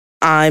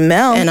I'm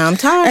Mel. And I'm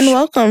Tosh. And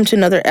welcome to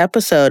another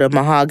episode of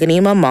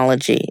Mahogany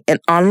Momology, an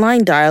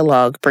online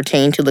dialogue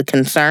pertaining to the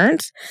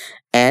concerns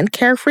and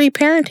carefree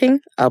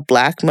parenting of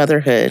Black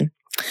motherhood.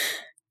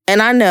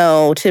 And I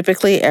know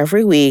typically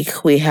every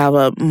week we have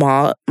a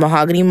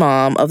Mahogany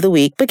Mom of the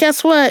Week, but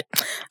guess what?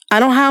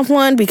 I don't have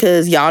one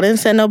because y'all didn't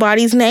send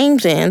nobody's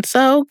names in.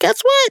 So guess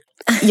what?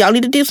 Y'all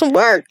need to do some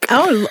work.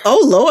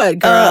 Oh Lord,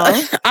 girl.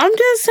 I'm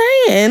just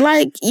saying,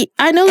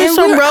 I know there's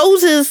some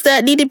roses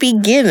that need to be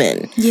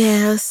given.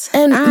 Yes,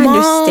 and I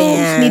moms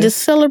understand. need to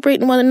celebrate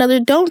one another.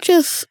 Don't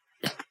just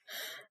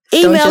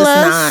email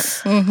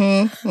us.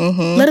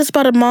 Let us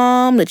about a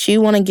mom that you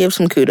want to give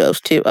some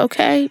kudos to,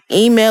 okay?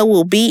 Email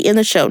will be in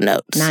the show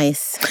notes.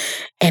 Nice.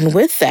 And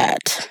with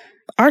that,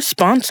 our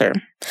sponsor.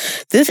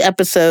 This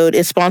episode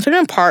is sponsored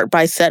in part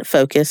by Set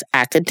Focus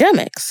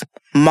Academics.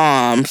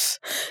 Moms,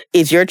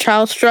 is your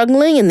child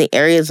struggling in the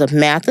areas of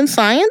math and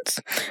science?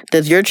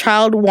 Does your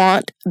child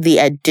want the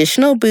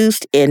additional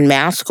boost in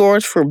math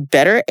scores for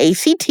better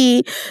ACT,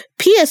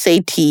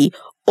 PSAT,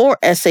 or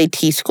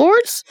SAT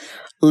scores?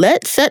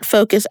 Let Set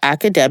Focus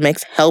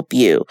Academics help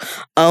you.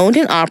 Owned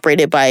and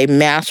operated by a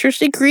master's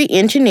degree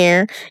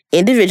engineer,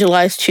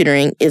 individualized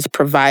tutoring is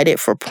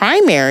provided for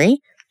primary,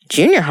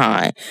 junior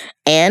high,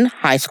 and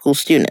high school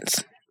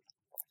students.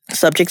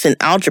 Subjects in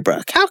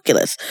algebra,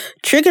 calculus,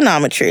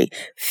 trigonometry,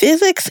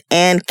 physics,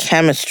 and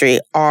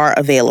chemistry are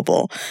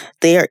available.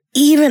 They are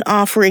even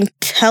offering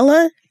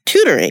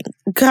tele-tutoring.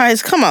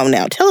 Guys, come on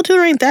now.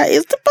 Tele-tutoring, that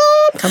is the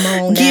bomb. Come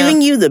on now.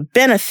 Giving you the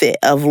benefit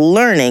of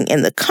learning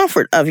in the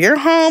comfort of your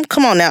home.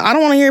 Come on now. I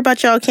don't want to hear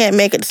about y'all can't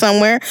make it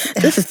somewhere.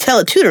 This is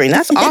tele-tutoring.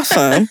 That's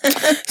awesome.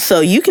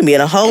 So you can be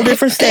in a whole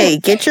different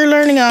state. Get your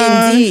learning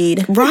on.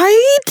 Indeed.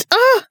 Right?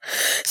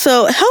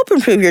 So help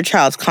improve your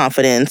child's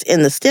confidence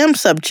in the STEM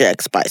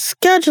subjects by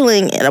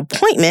scheduling an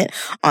appointment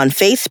on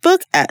Facebook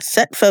at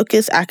Set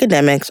Focus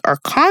Academics or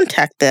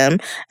contact them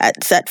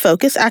at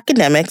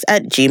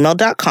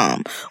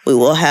setfocusacademics@gmail.com. We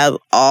will have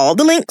all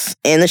the links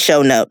in the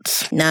show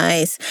notes.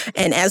 Nice.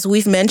 And as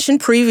we've mentioned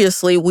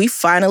previously, we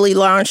finally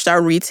launched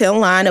our retail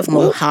line of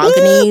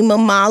Mahogany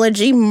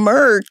Momology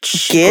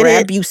merch.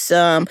 Grab you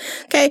some.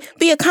 Okay.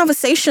 Be a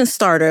conversation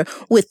starter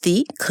with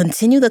the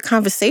Continue the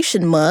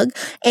Conversation mug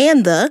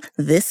and the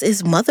This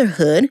is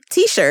Motherhood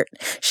t-shirt.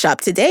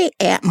 Shop today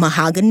at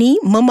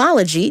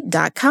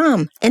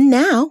mahoganymomology.com. And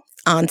now,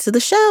 on to the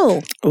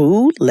show.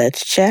 Ooh,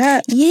 let's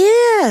chat.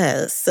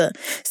 Yes.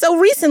 So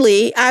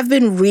recently, I've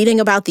been reading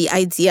about the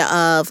idea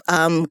of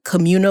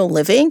communal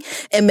living.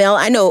 And Mel,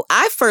 I know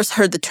I first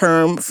heard the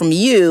term from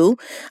you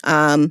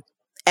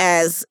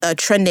as a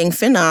trending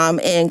phenom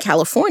in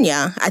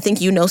California. I think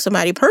you know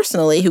somebody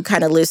personally who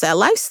kind of lives that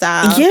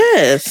lifestyle.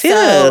 Yes.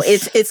 So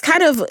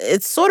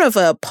it's sort of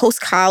a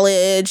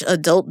post-college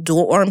adult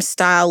dorm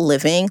style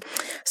living.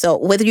 So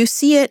whether you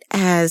see it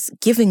as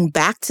giving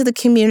back to the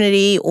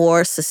community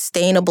or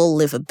sustainable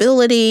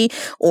livability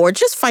or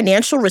just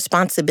financial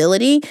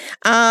responsibility,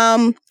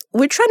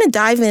 we're trying to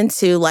dive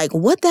into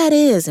what that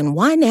is and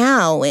why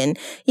now, and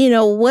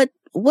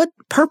what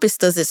purpose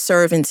does it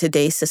serve in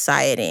today's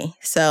society?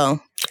 So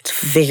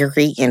it's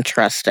very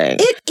interesting.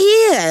 It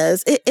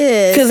is.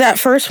 Because at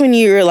first when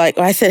you were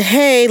I said,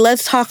 hey,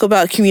 let's talk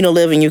about communal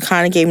living, you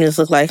kind of gave me this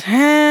look what?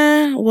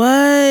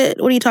 What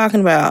are you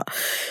talking about?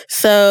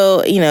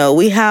 So,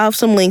 we have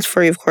some links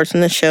for you, of course,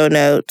 in the show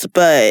notes,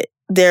 but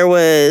there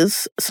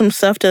was some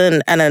stuff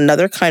done in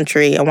another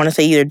country, I want to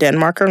say either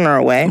Denmark or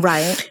Norway,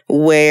 right,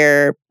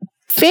 where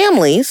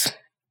families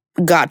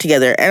got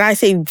together. And I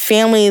say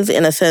families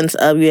in a sense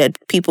of you had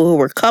people who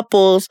were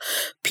couples,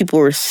 people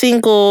who were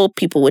single,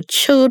 people with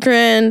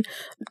children,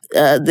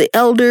 the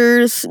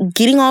elders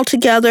getting all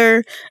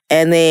together,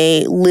 and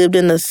they lived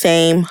in the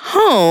same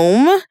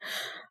home,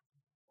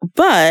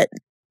 but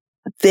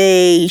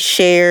they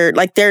shared,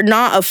 they're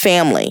not of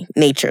family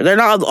nature. They're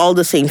not all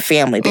the same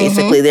family,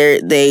 basically.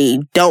 They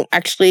don't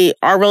actually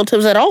are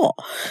relatives at all.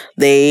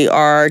 They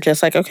are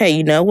just okay,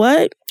 you know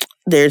what?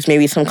 There's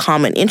maybe some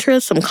common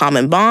interest, some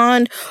common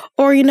bond,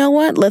 or you know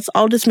what? Let's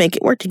all just make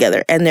it work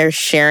together. And they're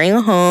sharing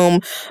a home,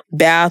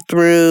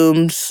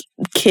 bathrooms,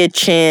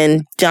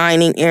 kitchen,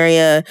 dining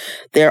area.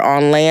 They're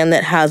on land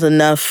that has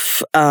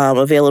enough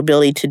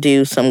availability to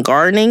do some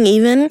gardening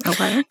even.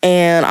 Okay.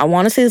 And I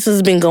want to say this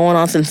has been going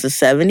on since the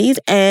 70s.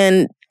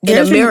 And in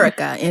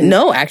America?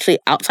 No, actually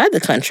outside the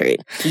country.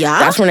 Yeah?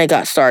 That's when it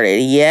got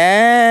started.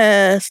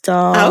 Yes,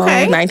 dog.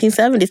 Okay.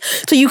 1970s.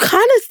 So you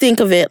kind of think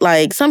of it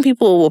some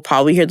people will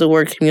probably hear the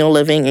word communal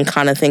living and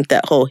kind of think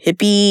that whole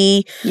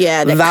hippie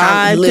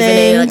vibe living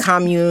thing. in a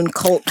commune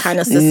cult kind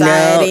of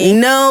society.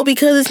 No,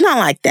 because it's not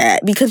like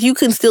that. Because you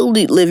can still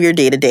live your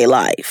day-to-day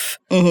life.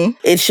 Mm-hmm.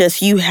 It's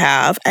just you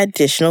have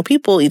additional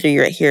people either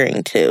you're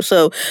adhering to.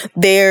 So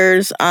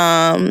there's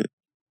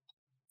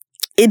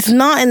it's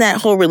not in that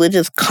whole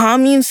religious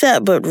commune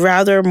set, but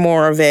rather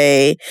more of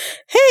a,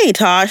 hey,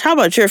 Tosh, how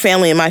about your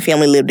family and my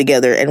family live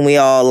together and we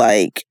all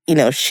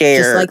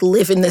share. Just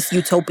live in this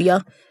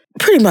utopia.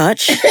 Pretty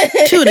much,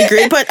 to a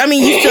degree. But I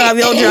mean, you still have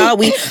your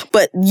job.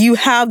 But you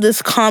have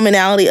this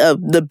commonality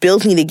of the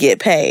bills need to get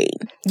paid.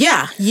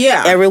 Yeah.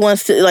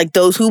 Everyone's like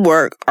those who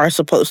work are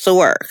supposed to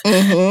work,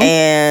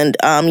 and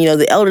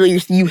the elderly,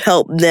 you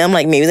help them.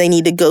 Like maybe they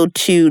need to go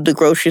to the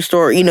grocery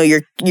store.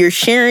 You're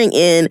sharing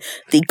in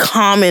the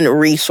common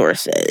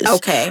resources.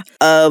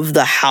 Of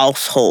the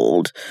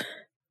household.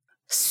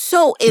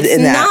 So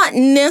it's not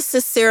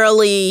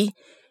necessarily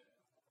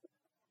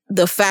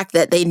the fact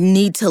that they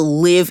need to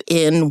live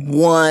in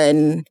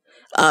one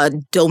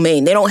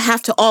domain. They don't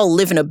have to all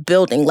live in a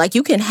building. Like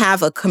you can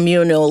have a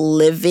communal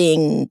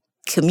living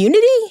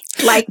community.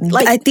 Like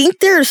I think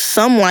there's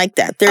some like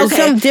that. There's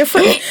some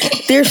different.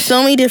 There's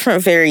so many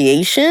different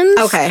variations.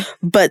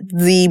 But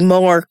the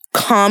more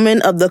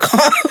common of the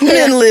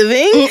common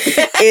living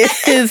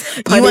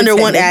is you under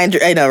one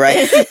address. I know,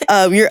 right?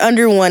 You're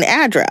under one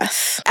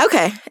address.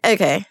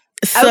 Okay.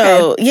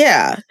 So,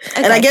 yeah.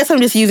 And I guess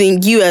I'm just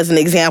using you as an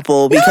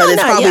example because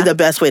it's probably the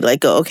best way to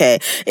go, okay,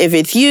 if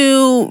it's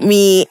you,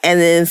 me,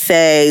 and then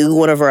say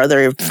one of our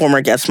other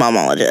former guest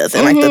momologists,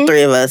 and the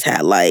three of us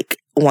had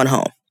one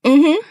home.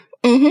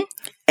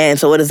 And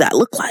so what does that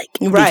look like?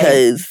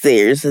 Because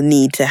there's a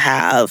need to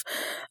have,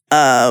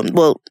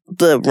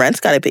 the rent's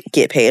got to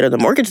get paid or the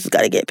mortgage has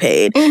got to get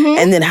paid.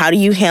 And then how do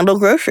you handle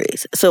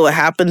groceries? So what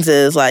happens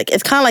is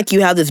it's kind of like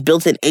you have this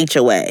built-in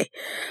HOA.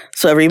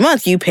 So every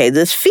month you pay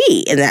this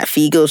fee, and that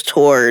fee goes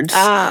towards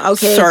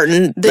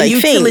certain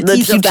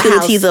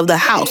utilities of the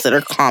house that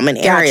are common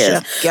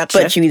areas. Gotcha.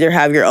 But you either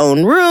have your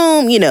own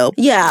room,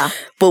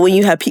 But when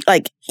you have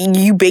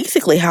you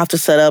basically have to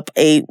set up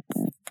a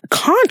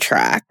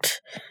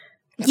contract.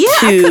 Yeah,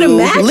 I could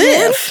imagine.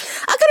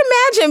 I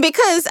could imagine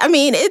because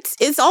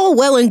it's all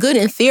well and good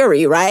in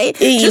theory, right?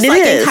 Just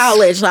like in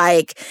college,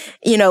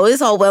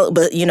 it's all well,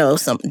 but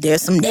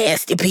there's some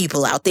nasty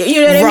people out there. You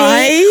know what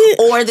I mean?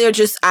 Or they're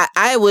just.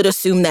 I would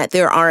assume that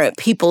there aren't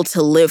people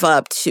to live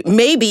up to.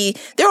 Maybe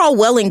they're all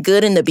well and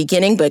good in the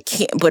beginning, but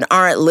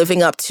aren't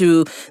living up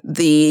to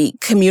the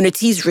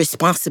community's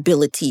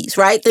responsibilities.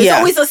 Right? There's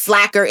always a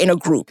slacker in a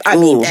group. I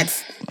hate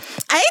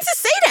to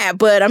say that,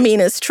 but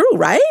it's true,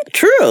 right?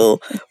 True.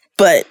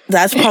 But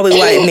that's probably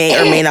why it may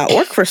or may not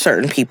work for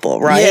certain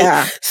people, right?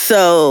 Yeah.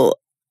 So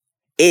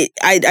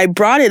I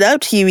brought it up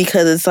to you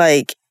because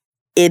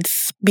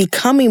it's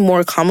becoming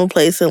more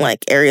commonplace in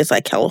areas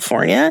like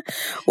California,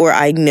 where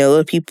I know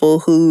of people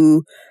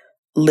who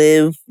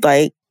live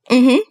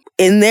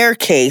in their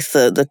case,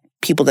 the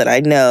people that I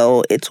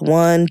know, it's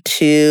 1,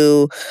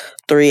 2,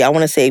 3. I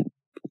want to say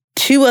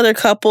 2 other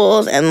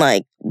couples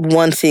and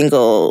one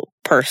single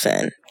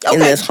person in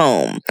this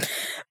home,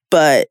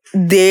 but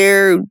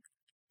they're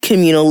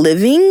communal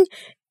living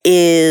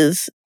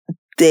is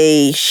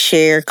they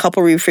share a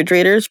couple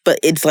refrigerators, but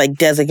it's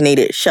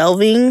designated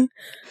shelving.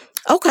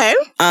 Okay.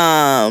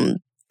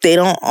 They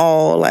don't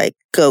all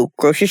go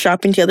grocery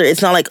shopping together.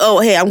 It's not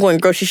oh, hey, I'm going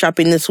grocery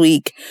shopping this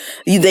week.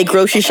 They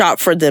grocery shop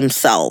for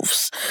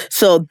themselves.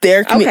 So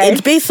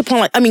it's based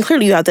upon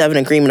clearly you have to have an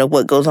agreement of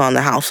what goes on in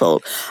the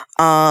household.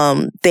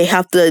 They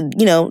have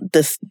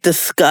to,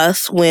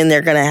 discuss when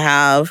they're going to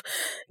have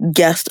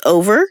guests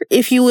over,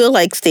 if you will,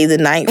 stay the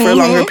night for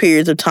longer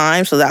periods of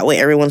time. So that way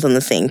everyone's on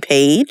the same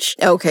page.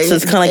 Okay. So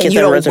it's kind of it's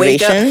a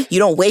reservation. You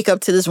don't wake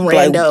up to this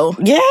rando.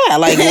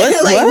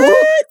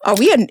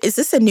 What? Is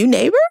this a new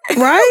neighbor?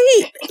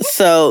 Right.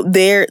 So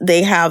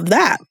they have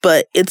that,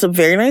 but it's a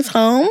very nice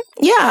home.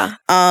 Yeah.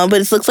 But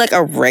it looks like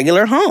a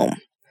regular home.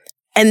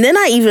 And then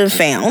I even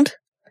found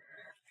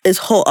this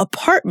whole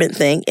apartment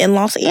thing in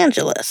Los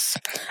Angeles.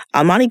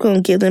 I'm not even going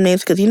to give them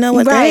names because you know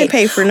what? They didn't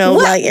pay for no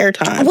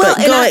airtime. Well,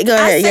 but go ahead.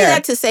 I say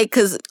that to say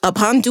because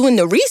upon doing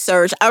the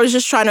research, I was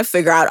just trying to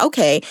figure out,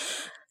 okay,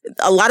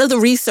 a lot of the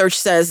research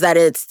says that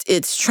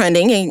it's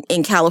trending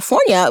in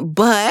California,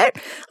 but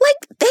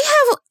they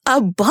have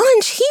a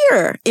bunch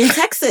here in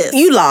Texas.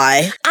 You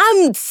lie.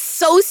 I'm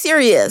so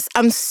serious.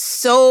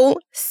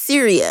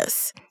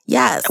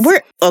 Yes.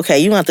 We're okay.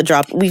 You want to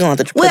drop. We gonna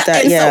have to put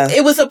that. Yeah. So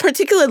it was a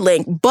particular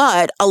link,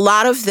 but a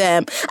lot of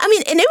them. And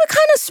they were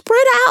kind of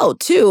spread out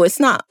too. It's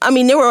not.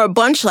 There were a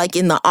bunch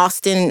in the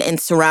Austin and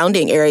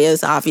surrounding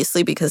areas,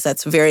 obviously, because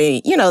that's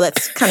very.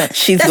 That's kind of.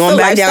 She's going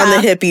back down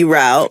the hippie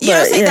route.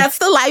 That's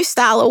the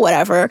lifestyle or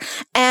whatever.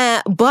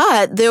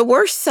 But there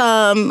were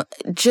some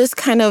just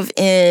kind of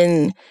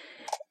in.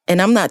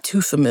 And I'm not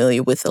too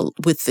familiar with the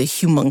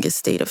humongous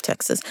state of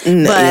Texas,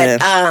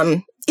 but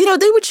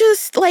they were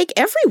just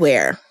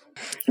everywhere.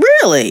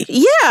 Really?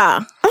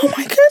 Yeah. Oh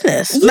my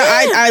goodness. Yeah.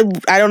 No,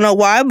 I don't know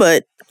why,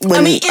 but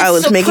when I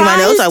was making my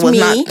notes, I was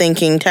not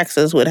thinking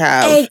Texas would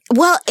have.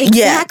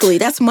 Exactly.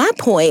 That's my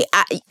point.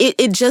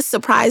 It just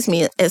surprised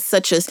me as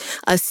such as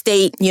a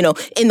state,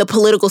 in the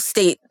political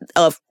state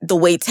of the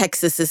way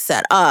Texas is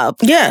set up.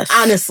 Yes.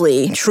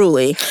 Honestly,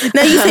 truly.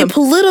 Now, you say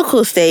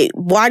political state.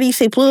 Why do you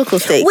say political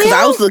state? Because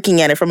I was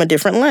looking at it from a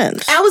different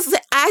lens.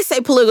 I say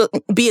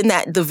political, being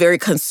that the very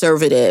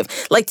conservative.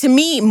 To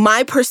me,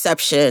 my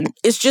perception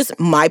is just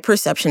my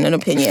perception and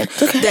opinion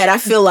that I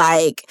feel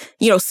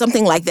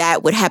something like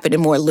that would happen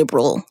in more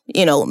liberal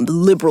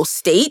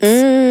states.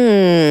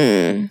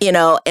 And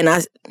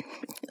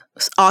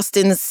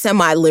Austin's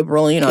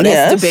semi-liberal, that's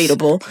Yes.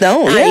 debatable.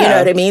 No, You yeah. know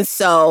what I mean?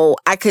 So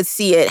I could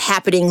see it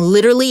happening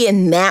literally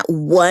in that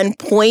one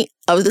point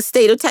of the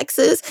state of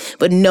Texas,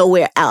 but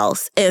nowhere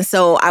else. And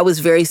so I was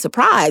very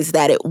surprised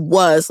that it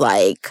was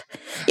like,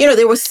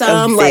 there was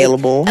some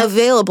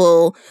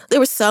available. There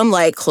was some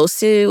like close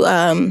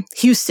to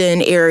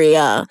Houston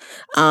area.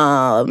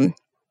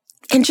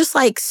 And just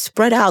like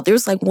spread out. There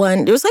was like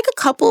a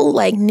couple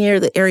like near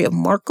the area of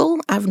Markle.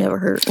 I've never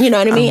heard. You know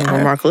what I mean? I don't know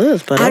where Markle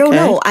is, but I don't okay.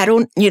 know. I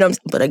don't,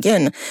 but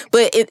again,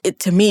 it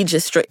to me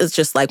it's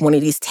just like one of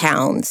these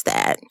towns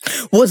that.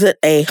 Was it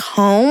a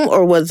home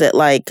or was it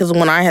like, because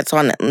when I had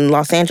saw it in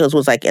Los Angeles, it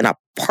was like an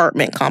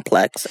apartment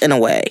complex in a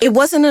way. It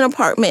wasn't an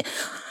apartment.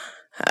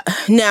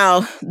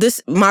 Now,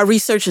 my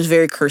research is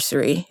very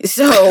cursory.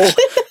 So,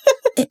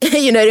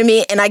 you know what I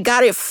mean? And I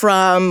got it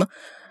from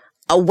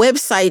a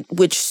website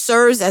which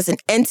serves as an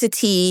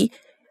entity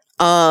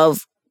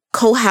of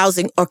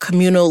co-housing or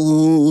communal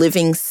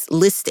living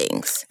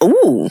listings.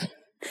 Ooh.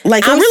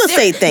 Like a real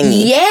estate thing.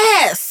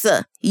 Yes.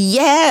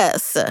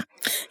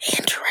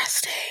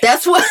 Interesting.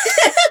 That's what,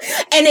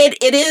 and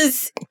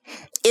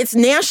it's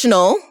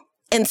national.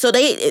 And so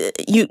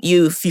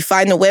if you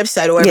find the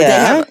website or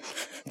whatever,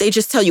 they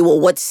just tell you, well,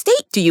 what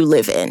state do you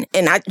live in?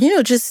 And I,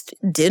 just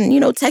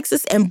didn't,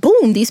 Texas, and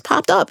boom, these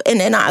popped up. And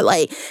then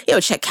I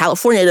check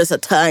California, there's a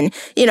ton.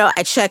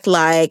 I checked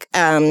like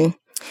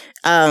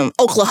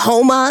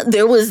Oklahoma.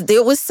 There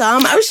was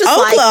some. I was just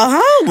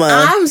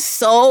Oklahoma. I'm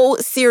so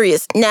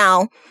serious.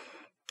 Now,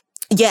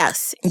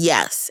 yes.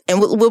 And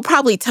we'll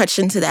probably touch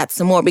into that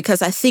some more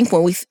because I think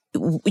when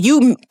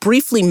you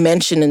briefly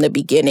mentioned in the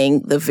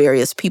beginning the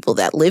various people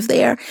that live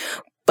there,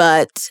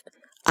 but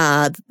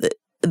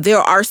there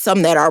are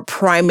some that are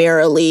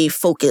primarily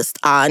focused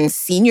on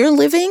senior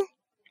living.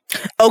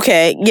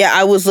 Okay. Yeah,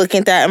 I was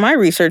looking at that in my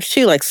research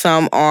too. Like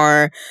some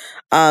are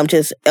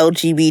just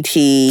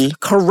LGBT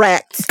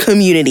correct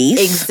communities.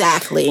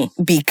 Exactly.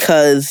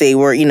 Because they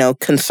were,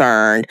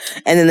 concerned.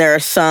 And then there are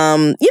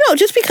some,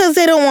 just because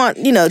they don't want,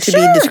 to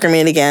be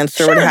discriminated against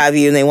or what have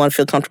you, and they want to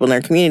feel comfortable in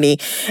their community.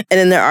 And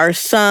then there are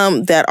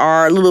some that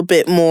are a little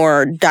bit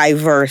more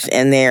diverse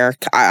in their,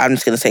 I'm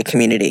just going to say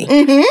community,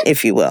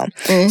 if you will.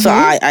 So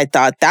I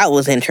thought that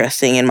was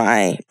interesting in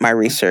my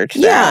research.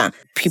 That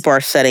people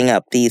are setting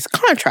up these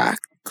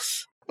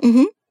contracts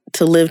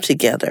to live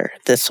together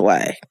this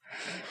way.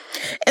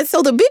 And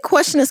so the big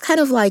question is kind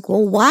of like,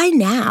 well, why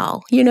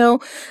now?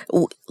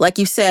 Like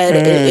you said,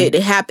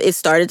 it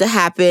started to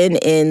happen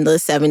in the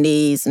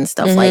 70s and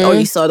stuff like,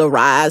 you saw the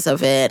rise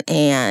of it.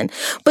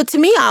 But to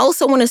me, I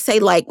also want to say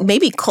like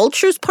maybe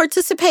cultures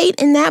participate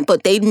in that,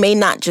 but they may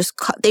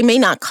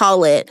not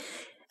call it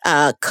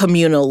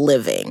communal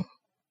living.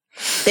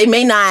 They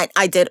may not,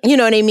 you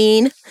know what I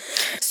mean?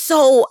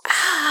 So,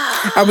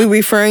 are we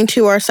referring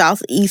to our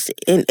Southeast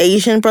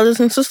Asian brothers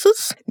and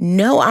sisters?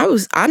 No, I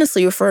was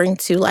honestly referring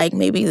to like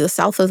maybe the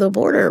south of the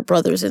border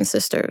brothers and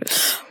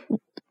sisters.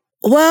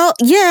 Well,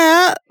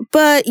 yeah,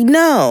 but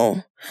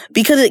no,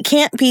 because it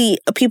can't be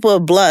a people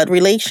of blood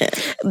relation.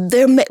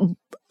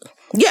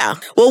 Yeah.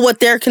 Well, what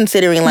they're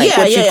considering, like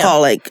what you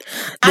call like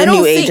the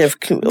new age of.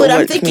 But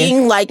I'm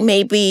thinking like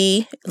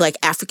maybe like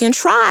African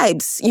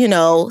tribes,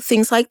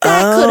 things like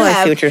that could have.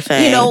 I see what you're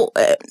saying.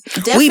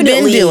 Definitely. We've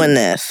been doing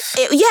this.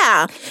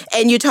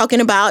 And you're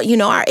talking about,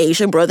 our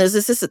Asian brothers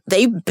and sisters.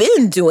 They've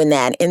been doing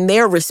that in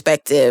their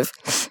respective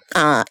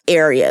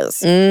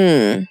areas.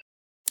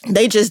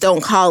 They just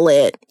don't call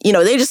it, they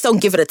just don't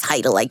give it a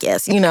title, I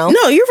guess, No,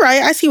 you're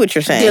right. I see what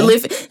you're saying. They're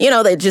living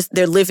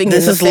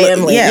in the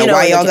family.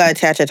 Why y'all got to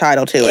attach a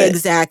title to it.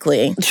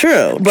 Exactly.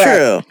 True.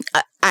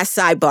 I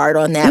sidebarred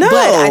on that. No.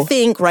 But I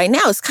think right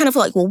now it's kind of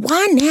like, well,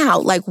 why now?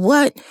 Like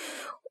why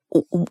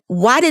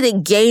did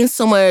it gain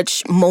so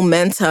much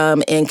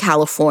momentum in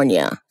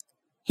California?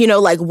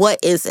 What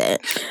is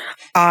it?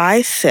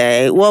 I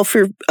say, well,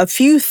 for a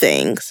few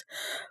things.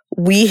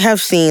 We have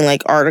seen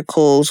like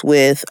articles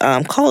with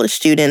college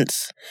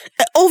students.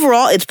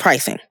 Overall, it's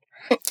pricing.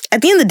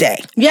 At the end of the day.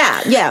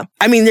 Yeah.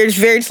 I mean, there's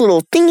various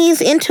little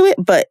thingies into it,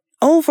 but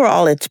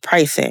overall, it's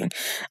pricing.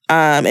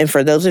 And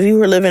for those of you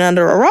who are living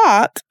under a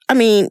rock, I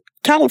mean,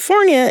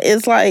 California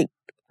is like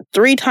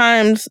 3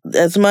 times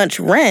as much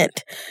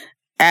rent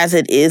as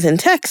it is in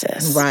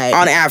Texas. Right.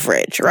 On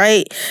average,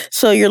 right?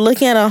 So you're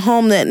looking at a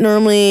home that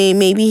normally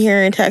maybe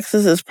here in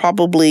Texas is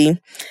probably,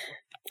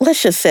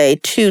 let's just say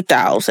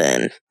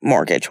 $2,000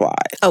 mortgage-wise.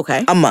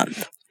 Okay. A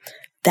month.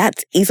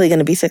 That's easily going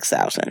to be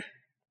 $6,000.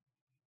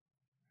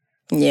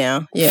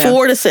 Yeah.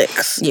 4 to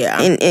 6.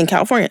 Yeah. In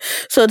California.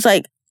 So it's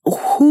like,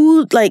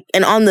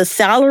 and on the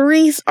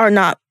salaries are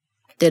not.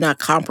 They're not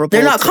comparable.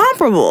 They're not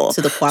comparable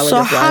to the quality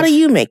of life. So how do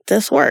you make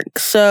this work?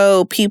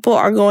 So people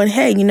are going,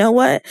 hey, you know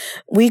what?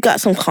 We've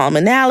got some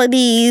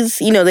commonalities.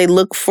 They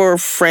look for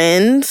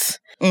friends.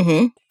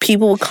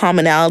 People with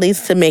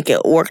commonalities to make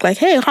it work. Like,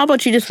 hey, how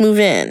about you just move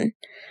in?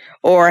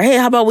 Or, hey,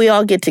 how about we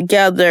all get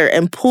together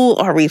and pool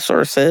our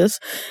resources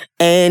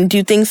and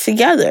do things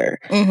together?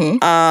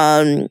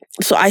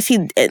 So I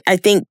think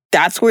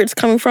that's where it's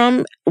coming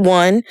from.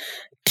 1.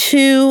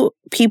 2,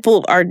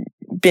 people are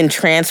been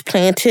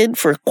transplanted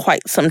for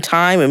quite some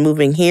time and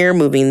moving here,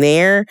 moving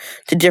there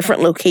to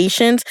different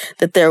locations,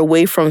 that they're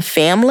away from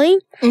family,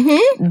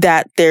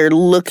 that they're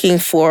looking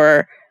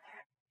for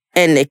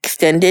an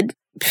extended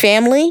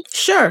family.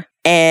 Sure.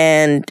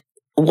 And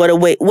what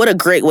a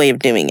great way of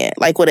doing it.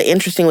 Like, what an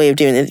interesting way of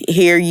doing it.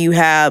 Here you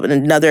have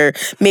another,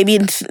 maybe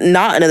it's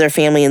not another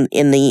family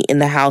in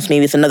the house,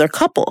 maybe it's another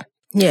couple.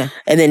 Yeah.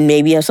 And then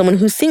maybe you have someone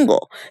who's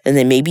single. And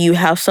then maybe you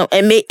have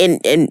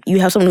and you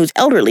have someone who's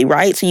elderly,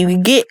 right? So you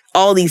get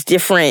all these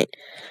different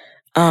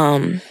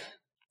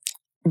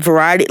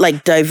variety,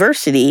 like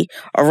diversity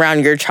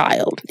around your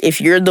child, if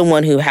you're the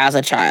one who has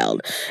a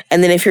child.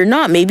 And then if you're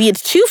not, maybe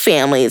it's 2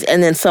 families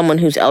and then someone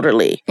who's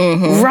elderly,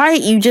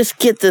 right? You just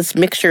get this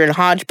mixture and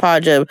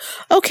hodgepodge of,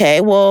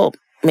 okay, well,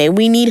 maybe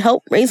we need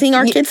help raising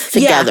our kids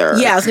together.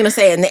 Yeah, I was going to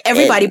say, and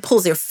everybody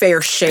pulls their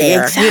fair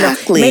share.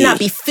 Exactly. May not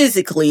be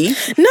physically.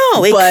 No.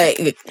 But,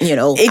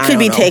 it could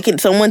be taken,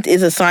 someone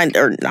is assigned,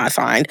 or not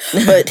assigned,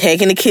 but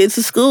taking the kids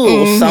to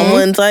school.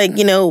 Someone's like,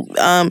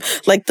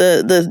 like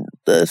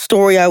the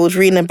story I was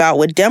reading about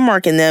with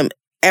Denmark and them,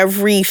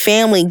 every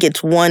family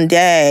gets one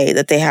day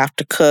that they have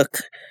to cook.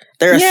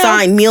 They're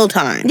assigned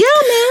mealtime.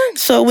 Yeah, man.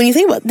 So when you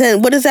think about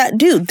then, what does that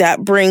do?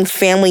 That brings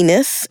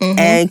familyness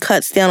and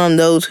cuts down on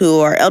those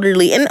who are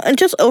elderly and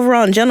just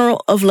overall in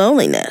general of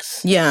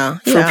loneliness. Yeah.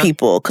 For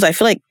people. Because I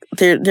feel like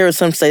there is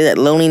some say that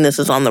loneliness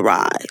is on the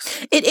rise.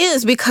 It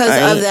is because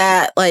of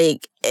that,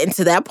 like, and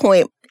to that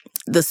point,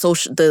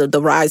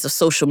 the rise of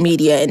social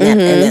media and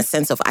that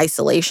sense of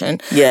isolation.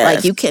 Yes.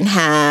 Like, you can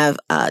have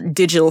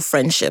digital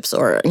friendships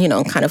or,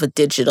 kind of a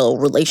digital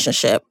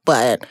relationship,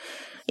 but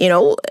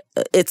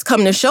it's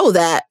come to show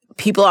that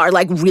people are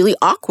like really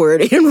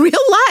awkward in real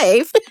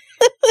life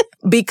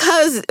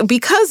because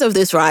of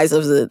this rise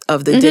of the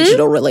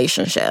digital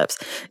relationships.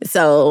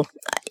 So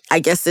I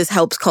guess this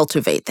helps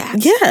cultivate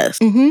that. Yes.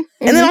 And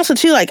then also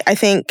too, like, I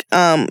think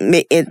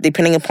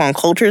depending upon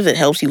cultures, it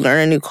helps you learn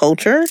a new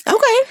culture.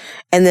 Okay.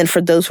 And then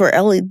for those who are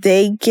elderly,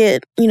 they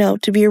get,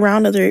 to be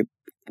around other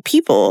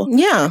people.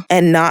 Yeah.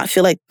 And not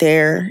feel like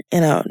they're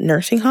in a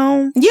nursing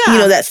home.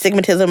 Yeah. That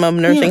stigmatism of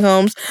nursing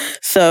homes.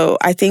 So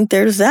I think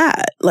there's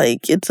that.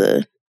 Like, it's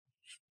a,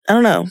 I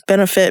don't know,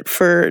 benefit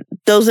for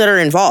those that are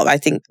involved. I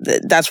think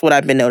that's what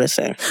I've been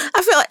noticing.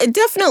 I feel like it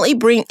definitely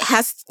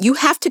you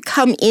have to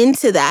come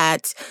into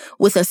that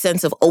with a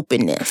sense of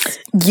openness.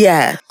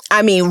 Yeah.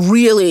 I mean,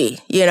 really,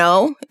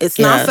 it's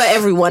not for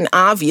everyone,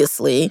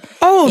 obviously.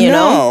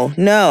 Oh,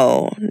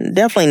 no,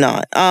 definitely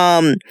not.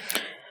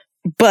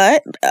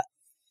 But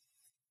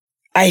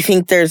I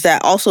think there's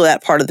that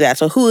part of that.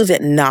 So who is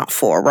it not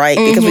for, right?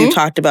 Because we've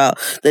talked about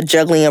the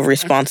juggling of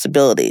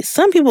responsibilities.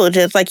 Some people are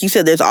just, like you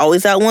said, there's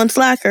always that one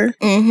slacker.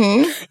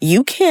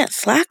 You can't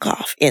slack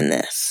off in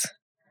this.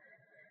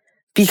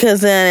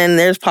 Because then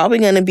there's probably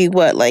going to be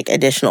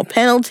additional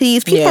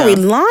penalties. People are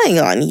relying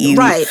on you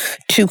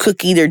to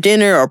cook either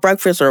dinner or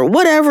breakfast or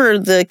whatever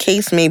the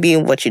case may be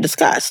in what you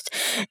discussed.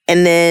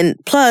 And then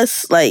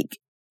plus,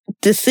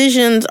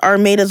 decisions are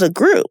made as a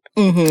group.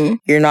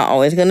 You're not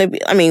always going to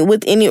be,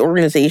 with any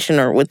organization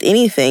or with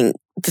anything,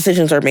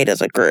 decisions are made as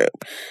a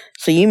group.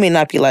 So you may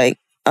not be like,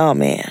 oh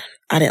man,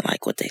 I didn't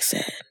like what they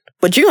said.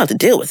 But you're going to have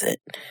to deal with it.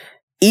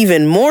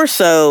 Even more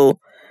so,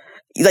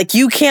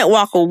 you can't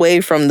walk away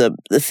from the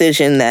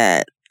decision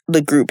that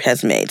the group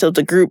has made. So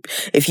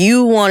if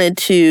you wanted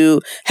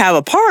to have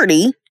a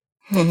party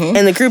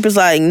and the group is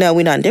like, no,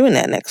 we're not doing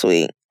that next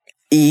week,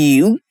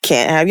 you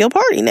can't have your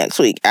party next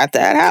week at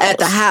that house. At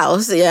the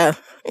house, yeah.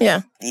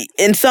 Yeah.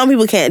 And some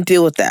people can't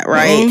deal with that,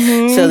 right?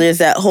 So there's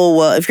that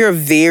whole, if you're a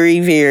very,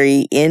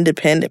 very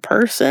independent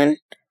person,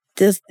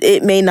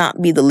 it may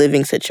not be the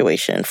living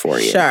situation for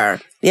you. Sure.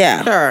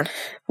 Yeah. Sure.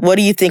 What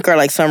do you think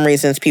are some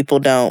reasons people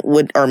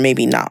would or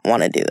maybe not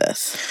want to do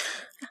this?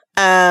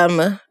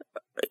 To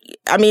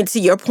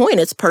your point,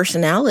 it's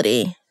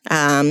personality.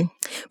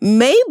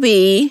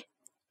 Maybe,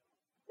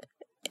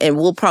 and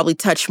we'll probably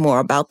touch more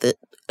about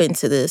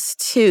into this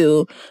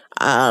too.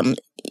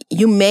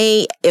 You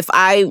may,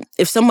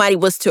 if somebody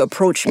was to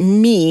approach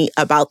me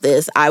about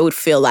this, I would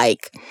feel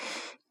like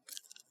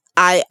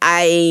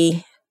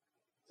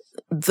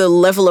the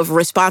level of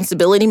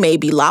responsibility may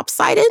be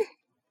lopsided.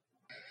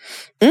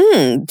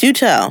 Do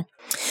tell.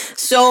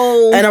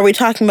 So, and are we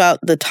talking about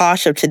the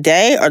Tosh of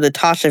today or the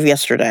Tosh of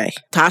yesterday?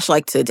 Tosh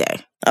like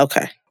today.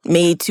 Okay.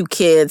 Me, 2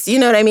 kids. You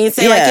know what I mean?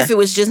 Say if it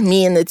was just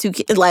me and the 2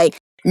 kids,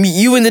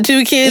 you and the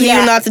 2 kids,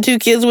 you're not the 2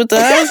 kids with the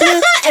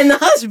husband, and the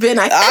husband.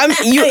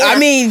 I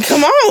mean,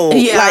 come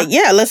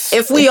on, let's.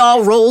 If we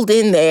all rolled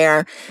in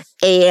there,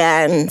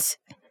 and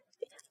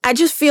I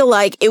just feel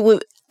like it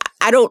would.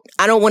 I don't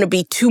want to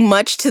be too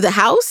much to the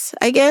house,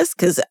 I guess,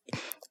 because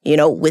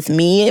with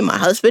me and my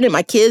husband and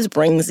my kids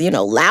brings,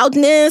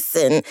 loudness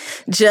and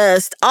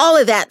just all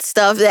of that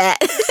stuff that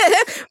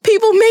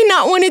people may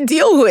not want to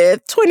deal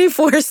with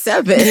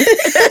 24/7.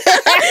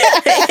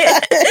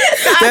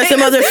 There's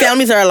some other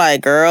families that are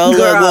like, girl, look,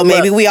 well,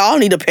 maybe we all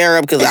need to pair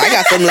up because I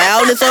got some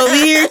loudness over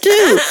here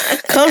too.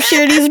 Come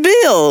share these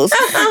bills,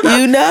 We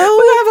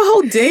have a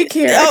whole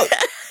daycare. Oh,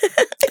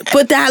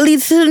 but that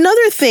leads to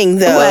another thing,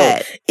 though.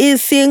 What?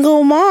 Is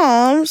single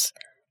moms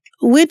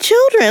with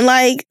children.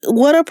 Like,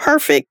 what a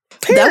perfect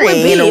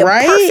pairing,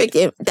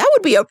 that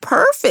would be a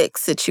perfect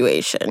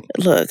situation.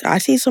 Look, I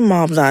see some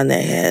moms on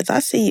their heads. I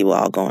see you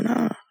all going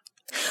on.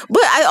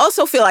 But I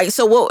also feel like,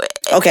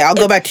 okay, I'll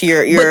go back to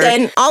your... But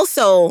then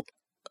also,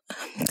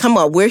 come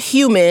on, we're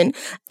human,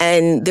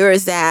 and there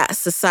is that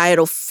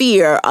societal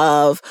fear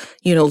of,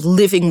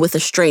 living with a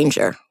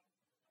stranger.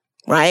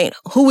 Right?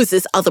 Who is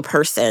this other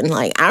person?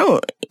 Like, I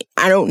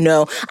don't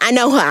know. I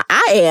know how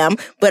I am,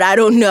 but I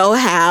don't know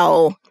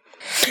how.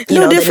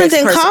 No different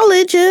than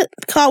college.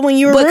 When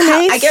you were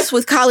roommates. I guess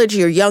with college,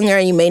 you're younger.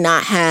 You may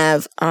not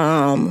have.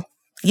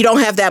 You don't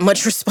have that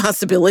much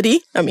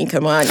responsibility. I mean,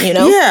 come on,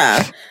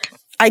 Yeah,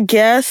 I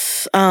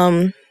guess.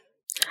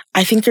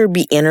 I think there'd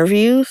be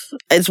interviews,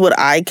 is what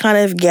I kind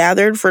of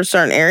gathered for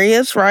certain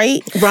areas,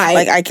 right? Right.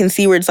 Like, I can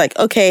see where it's like,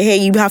 okay, hey,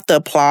 you have to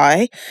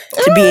apply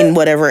to be in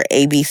whatever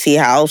ABC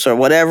house or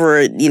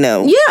whatever,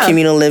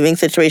 communal living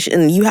situation.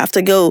 And you have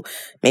to go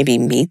maybe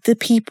meet the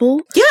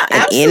people. Yeah,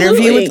 absolutely.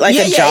 Interview with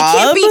a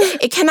job.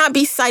 It cannot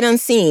be sight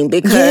unseen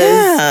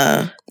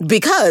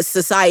because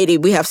society,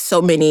 we have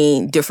so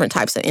many different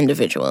types of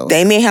individuals.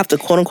 They may have to,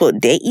 quote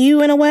unquote, date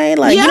you in a way.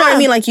 Like, you know what I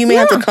mean? Like, you may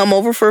have to come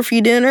over for a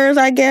few dinners,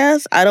 I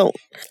guess.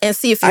 And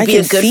see if you'd be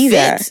a good fit.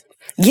 That.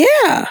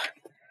 Yeah.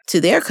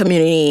 To their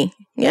community.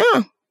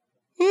 Yeah.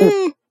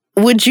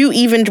 Would you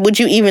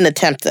even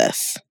attempt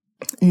this?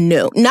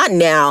 No, not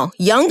now.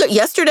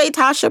 Yesterday,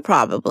 Tasha,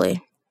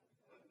 probably.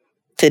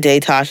 Today,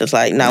 Tasha's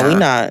like, no, we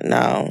not.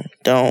 No,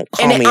 don't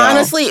call me. And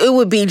honestly, it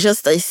would be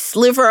just a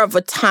sliver of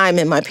a time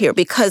in my period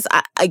because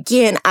I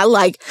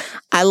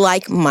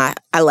like my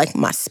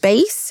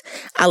space.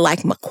 I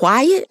like my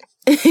quiet.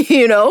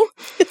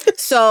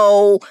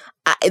 So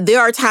there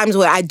are times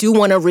where I do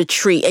want to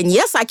retreat, and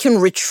yes, I can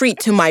retreat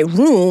to my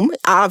room,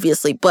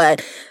 obviously,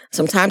 but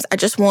sometimes I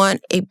just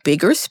want a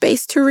bigger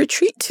space to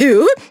retreat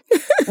to.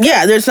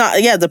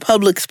 The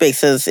public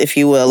spaces, if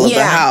you will, of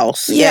the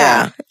house.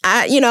 Yeah.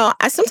 I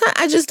sometimes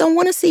I just don't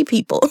want to see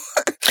people.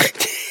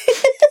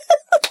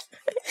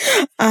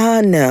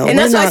 No. And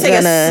that's why I say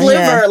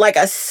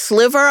a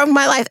sliver of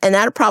my life. And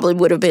that probably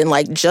would have been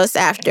like just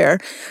after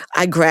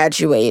I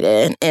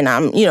graduated and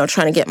I'm,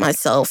 trying to get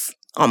myself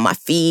on my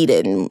feet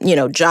and,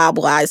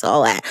 job-wise,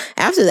 all that.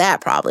 After that,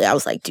 probably I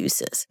was like,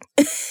 deuces.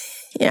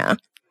 Yeah.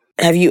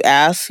 Have you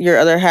asked your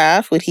other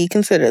half? Would he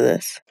consider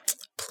this?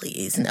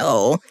 Please,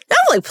 no. I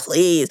was like,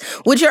 please.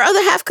 Would your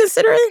other half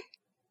consider it?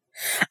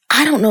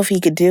 I don't know if he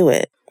could do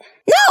it.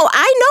 No,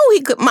 I know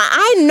he could.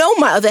 I know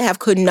my other half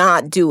could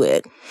not do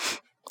it.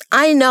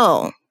 I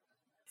know.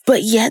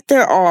 But yet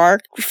there are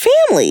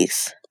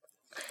families.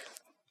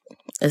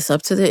 It's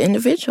up to the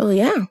individual,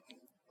 yeah.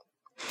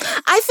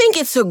 I think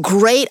it's a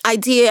great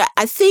idea.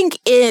 I think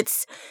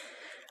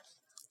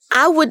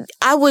I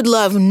would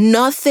love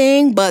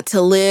nothing but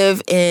to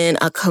live in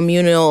a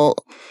communal,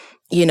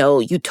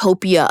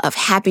 utopia of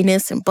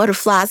happiness and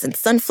butterflies and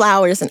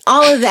sunflowers and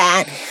all of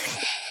that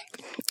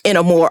in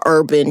a more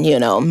urban,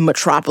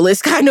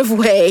 metropolis kind of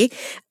way.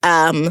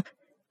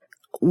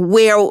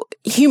 Where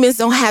humans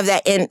don't have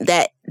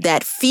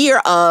that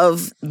fear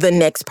of the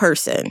next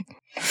person.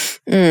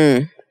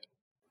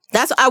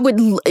 That's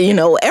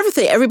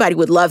everybody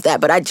would love that,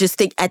 but I just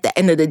think at the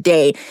end of the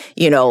day,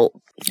 the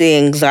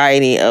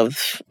anxiety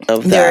of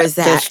that,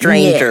 the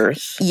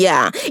strangers.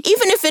 Yeah.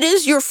 Even if it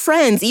is your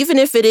friends, even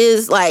if it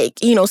is like,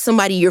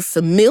 somebody you're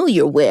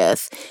familiar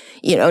with,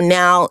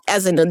 now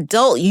as an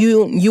adult,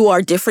 you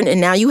are different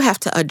and now you have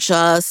to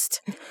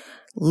adjust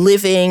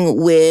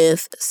living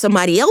with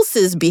somebody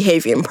else's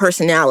behavior and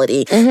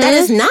personality that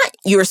is not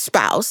your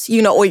spouse,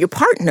 or your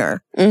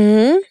partner.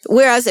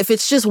 Whereas if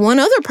it's just one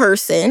other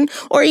person,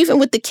 or even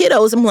with the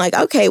kiddos, I'm like,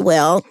 okay,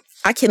 well,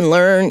 I can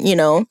learn,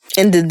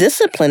 And the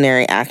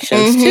disciplinary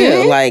actions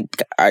too.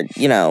 Like, I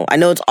know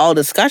it's all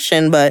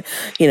discussion, but,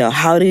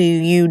 how do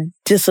you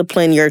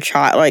discipline your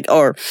child? Like,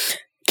 or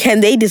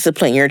can they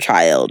discipline your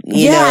child?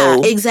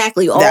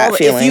 Exactly. That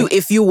feeling.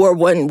 If you were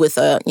one with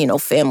a,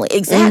 family.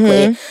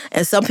 Exactly.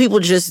 And some people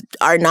just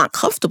are not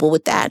comfortable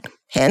with that.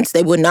 Hence,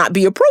 they would not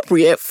be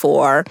appropriate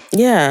for,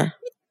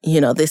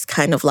 this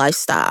kind of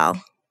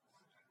lifestyle.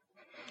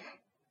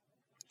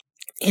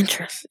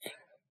 Interesting.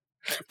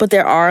 But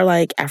there are,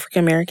 like, African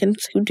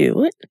Americans who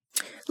do it.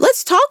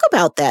 Let's talk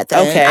about that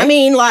then. Okay. I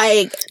mean,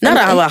 like... Not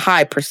a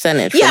high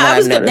percentage. Yeah,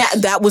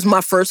 that was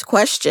my first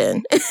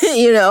question,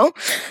 A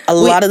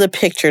lot of the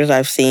pictures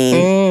I've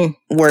seen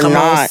were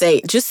not...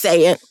 Just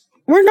say it.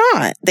 Were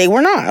not. They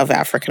were not of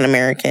African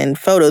American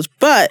photos,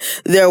 but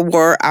there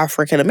were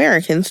African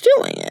Americans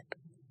doing it.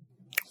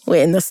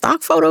 Wait, in the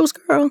stock photos,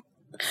 girl?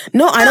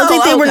 No, I don't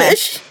think they were...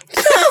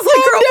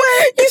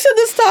 You said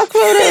the stock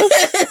photo.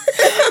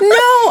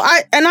 No,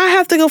 I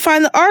have to go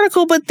find the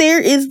article, but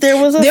there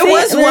was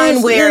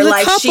one where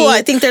like couple.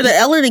 I think they're the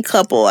elderly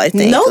couple. I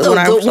think no, the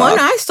one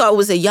I saw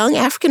was a young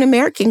African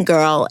American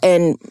girl,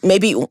 and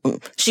maybe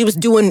she was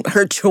doing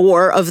her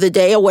chore of the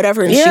day or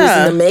whatever, and she was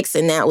in the mix,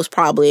 and that was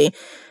probably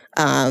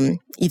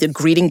either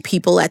greeting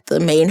people at the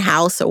main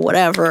house or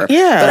whatever.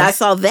 Yeah, but I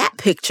saw that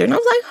picture, and I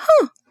was like,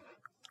 huh.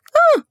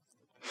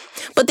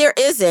 But there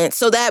isn't.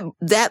 So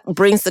that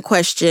brings the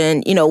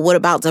question, what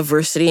about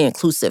diversity and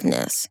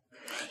inclusiveness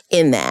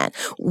in that?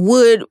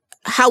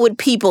 How would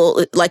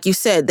people, like you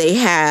said, they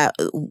have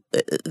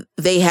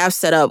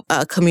set up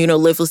communal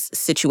living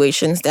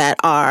situations that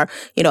are,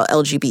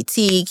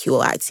 LGBT,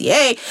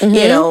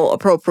 QITA,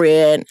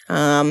 appropriate.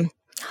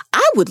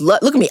 I would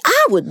love, look at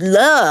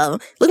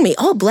me,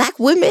 all Black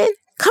women.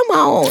 Come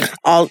on.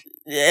 All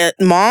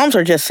moms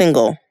or just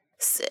single?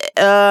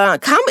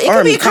 It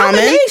could be a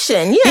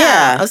combination.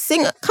 Yeah. A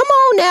single. Come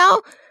on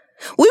now.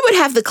 We would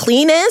have the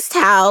cleanest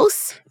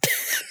house.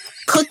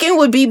 Cooking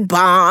would be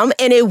bomb,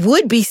 and it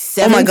would be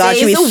 7 days a week. Oh my gosh,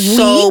 it'd be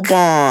so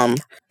bomb.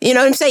 You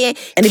know what I'm saying?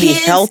 And it'd be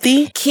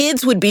healthy.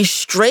 Kids would be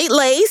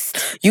straight-laced.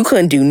 You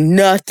couldn't do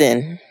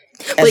nothing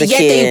but yet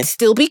they'd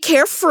still be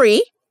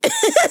carefree.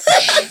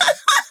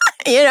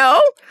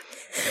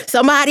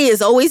 Somebody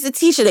is always a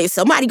teacher.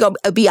 Somebody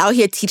gonna be out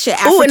here teaching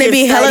African studies. And it'd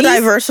be studies. hella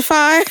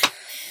diversified.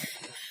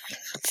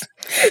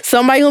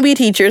 Somebody gonna be a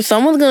teacher.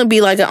 Someone's gonna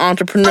be like an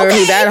entrepreneur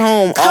who's at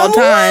home all the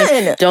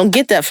time. Don't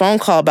get that phone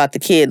call about the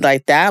kid.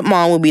 Like that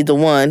mom would be the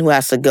one who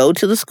has to go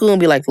to the school and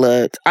be like,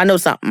 look, I know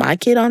it's not my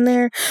kid on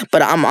there,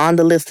 but I'm on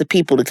the list of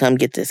people to come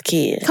get this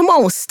kid. Come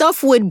on,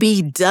 stuff would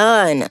be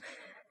done.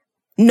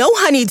 No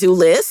honey-do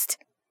list.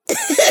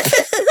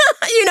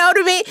 You know what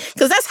I mean?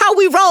 Because that's how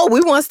we roll.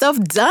 We want stuff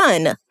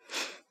done.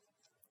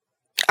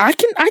 I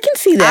can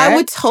see that. I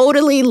would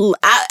totally... and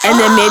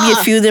then maybe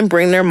a few of them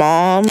bring their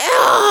mom.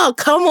 Oh,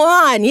 come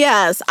on.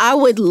 Yes. I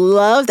would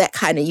love that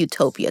kind of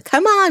utopia.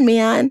 Come on,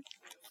 man.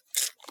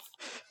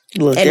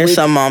 Look, there's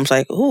some moms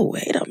like, oh,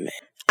 wait a minute.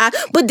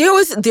 But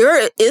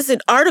there is an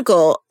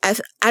article,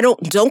 I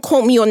don't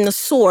quote me on the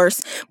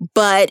source,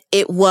 but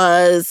it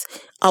was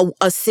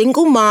a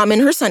single mom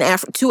and her son,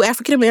 two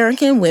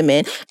African-American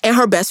women, and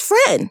her best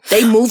friend.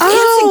 They moved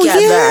in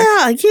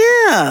together.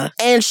 Yeah.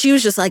 And she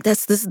was just like,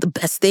 this is the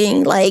best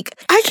thing. Like,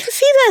 I can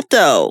see that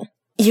though.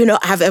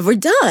 I've ever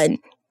done.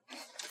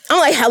 I'm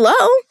like, hello?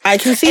 I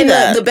can see and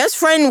that. The best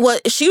friend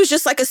she was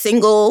just like a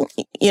single,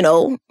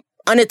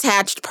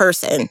 unattached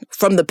person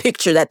from the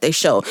picture that they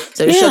show.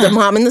 So they show the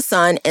mom and the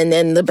son and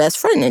then the best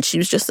friend, and she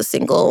was just a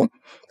single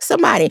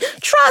somebody.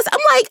 Trust. I'm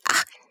like,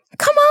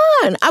 come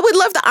on. I would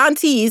love the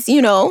aunties,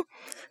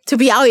 to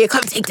be out here.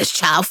 Come take this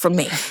child from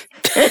me.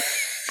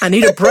 I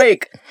need a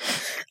break.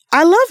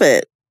 I love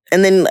it.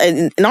 And then,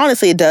 and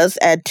honestly, it does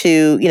add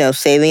to,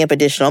 saving up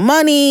additional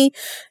money,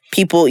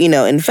 people,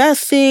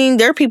 investing.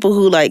 There are people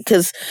who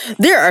because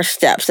there are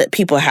steps that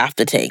people have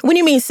to take. When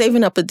you mean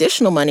saving up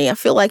additional money, I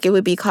feel like it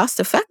would be cost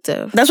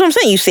effective. That's what I'm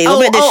saying. You save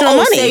up additional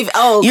money.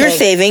 Okay. You're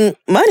saving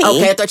money.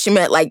 Okay, I thought you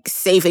meant like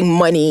saving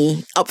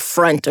money up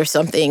front or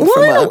something.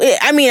 Well,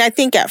 I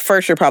think at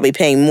first you're probably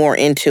paying more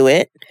into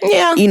it.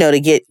 Yeah. To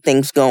get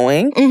things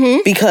going.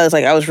 Mm-hmm. Because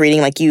I was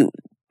reading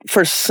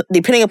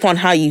depending upon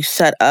how you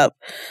set up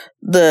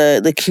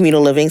the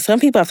communal living, some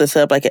people have to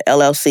set up like an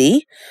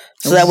LLC.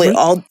 So that way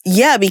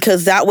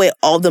because that way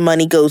all the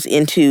money goes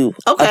into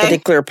a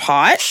particular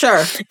pot.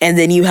 Sure. And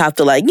then you have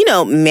to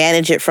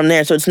manage it from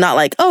there. So it's not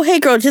like, oh, hey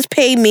girl, just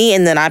pay me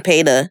and then I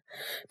pay the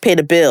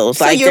bills.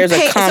 So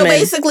so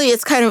basically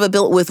it's kind of a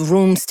bill with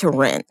rooms to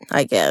rent,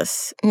 I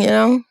guess.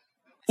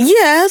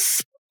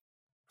 Yes.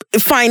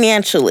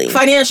 Financially.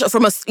 From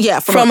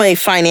a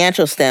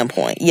financial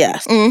standpoint,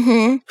 yes.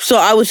 Mm-hmm. So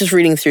I was just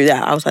reading through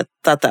that. I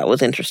thought that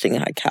was interesting,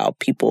 like how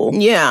people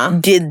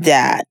did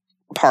that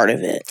part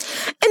of it.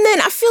 And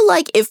then I feel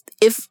like if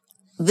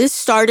this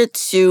started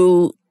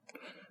to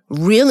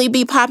really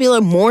be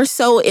popular more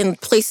so in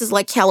places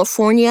like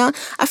California,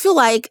 I feel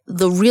like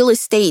the real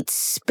estate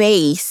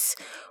space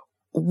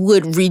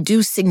would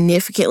reduce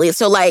significantly.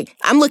 So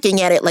I'm looking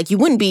at it you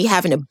wouldn't be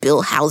having to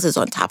build houses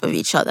on top of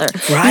each other.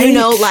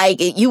 Right.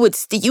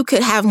 You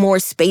could have more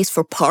space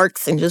for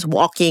parks and just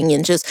walking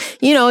and just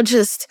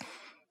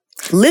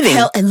living.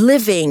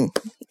 Living.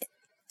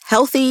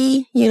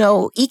 Healthy,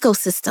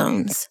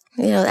 ecosystems,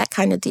 that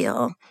kind of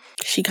deal.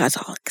 She got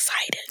all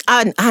excited.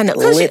 I know.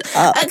 Lit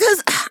up.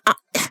 Because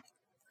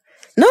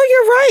no,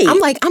 you're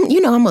right.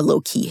 I'm a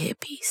low-key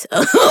hippie, so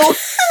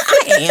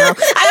I am.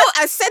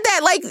 I said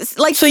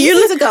that so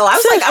years ago. I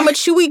was like, I'm a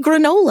chewy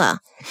granola.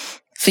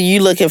 So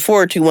you looking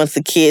forward to once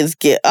the kids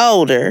get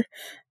older,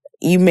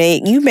 you may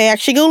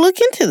actually go look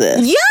into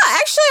this. Yeah,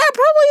 actually,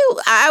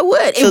 I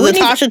would. So the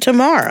Tasha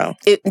tomorrow.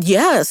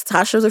 Yes,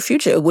 Tasha of the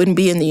future. It wouldn't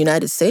be in the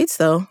United States,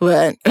 though,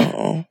 but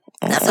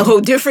that's a whole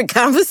different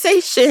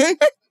conversation.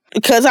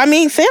 Because,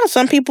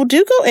 some people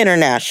do go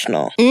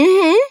international.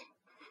 Mm-hmm.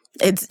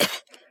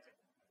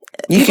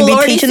 You can be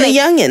teaching the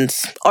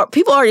youngins. Or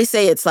people already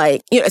say it's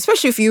like,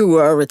 especially if you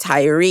were a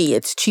retiree,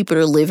 it's cheaper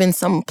to live in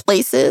some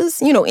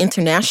places,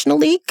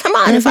 internationally. Come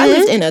on, if I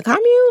lived in a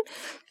commune.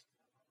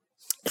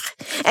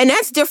 And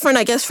that's different,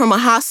 I guess, from a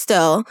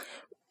hostel.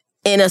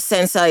 In a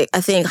sense, I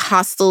think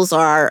hostels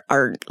are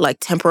like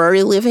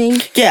temporary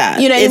living. Yeah.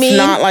 You know what I mean? It's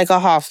not like a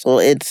hostel.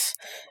 It's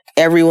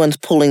everyone's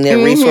pulling their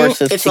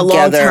resources it's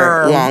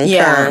together long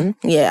term.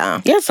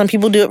 Yeah. Yeah, some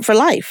people do it for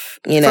life,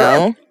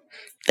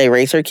 They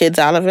raise their kids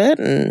out of it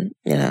and,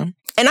 And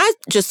I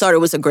just thought it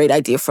was a great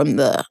idea from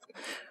the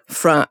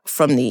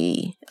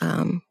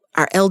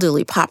our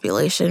elderly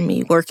population,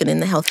 me working in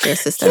the healthcare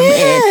system.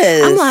 Yes.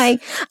 And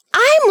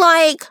I'm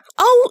like,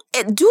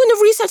 doing the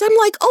research, I'm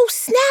like, oh,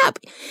 snap.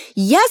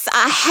 Yes,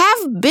 I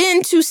have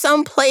been to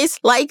some place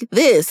like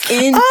this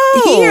in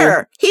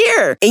here.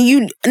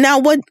 And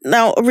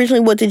originally,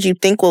 what did you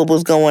think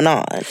was going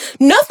on?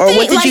 Nothing. Or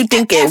what did you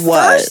think it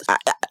was? First,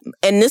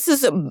 and this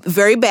is a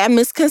very bad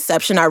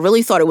misconception. I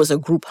really thought it was a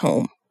group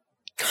home.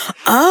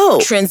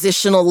 Oh.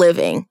 Transitional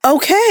living.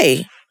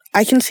 Okay.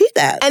 I can see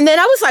that. And then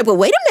I was like, well,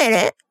 wait a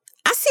minute.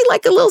 I see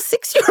like a little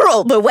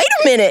 6-year-old, but wait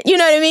a minute. You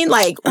know what I mean?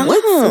 Like,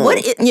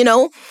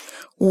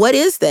 what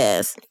is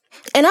this?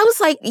 And I was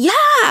like,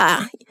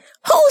 yeah.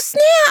 Oh,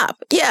 snap.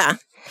 Yeah.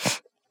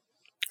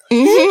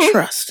 Mm-hmm.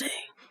 Interesting.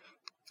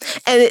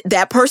 And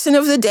that person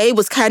of the day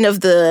was kind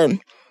of the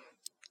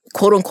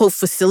quote unquote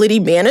facility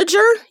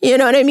manager. You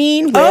know what I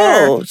mean?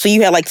 So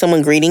you had like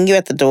someone greeting you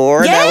at the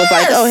door that was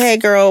like, oh, hey,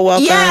 girl,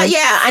 welcome.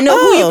 Yeah. I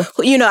know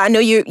I know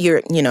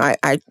you're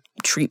I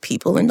treat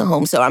people in the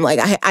home. So I'm like,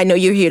 I know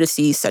you're here to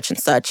see such and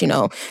such,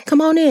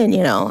 come on in,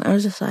 I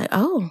was just like,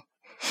 oh,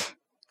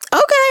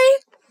 okay.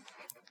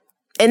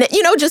 And,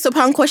 just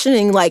upon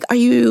questioning, like, are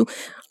you,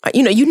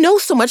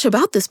 so much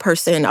about this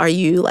person. Are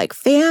you like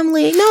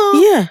family? No.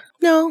 Yeah.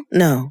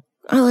 No.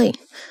 I'm like,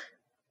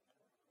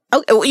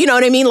 okay, you know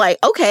what I mean? Like,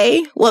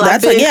 okay, well,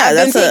 I've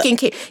been taking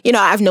care,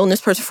 I've known this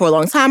person for a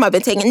long time. I've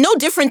been taking, no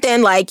different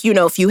than like,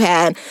 if you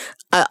had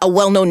a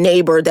well-known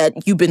neighbor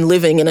that you've been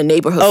living in a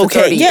neighborhood for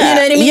 30 years. You know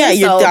what I mean? Yeah,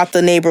 you thought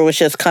the neighbor was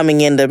just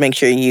coming in to make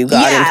sure you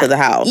got into the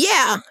house.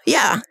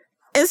 Yeah.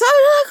 And so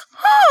I was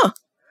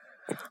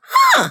like,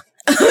 huh.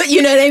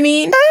 You know what I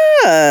mean?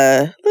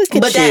 Look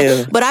at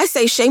you. But I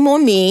say shame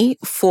on me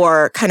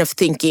for kind of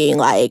thinking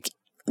like,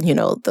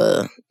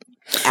 the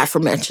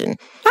aforementioned.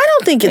 I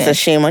don't think it's a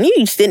shame on you.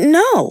 You just didn't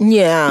know.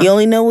 Yeah. You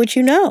only know what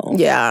you know.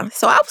 Yeah.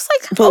 So I was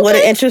like, but what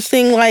an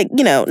interesting,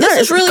 this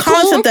is really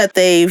concept cool. that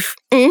they've,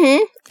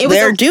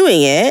 they're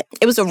doing it.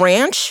 It was a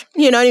ranch,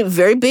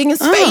 very big and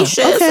spacious.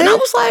 Okay. And I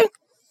was like,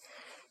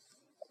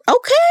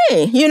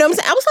 okay. You know what I'm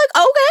saying? I was like,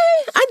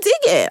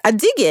 okay, I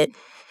dig it.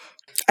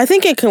 I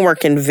think it can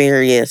work in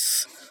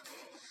various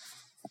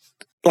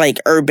like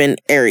urban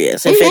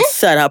areas if it's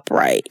set up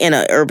right in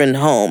an urban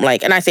home.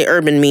 Like, and I say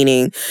urban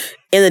meaning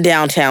in the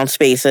downtown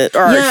space or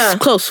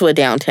close to a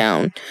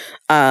downtown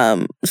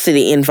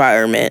city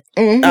environment.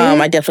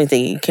 I definitely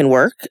think it can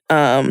work.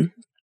 I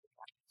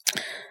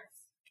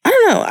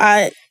don't know.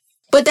 I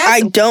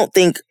don't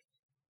think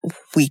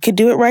we could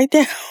do it right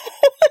now.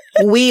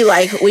 We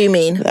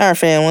mean our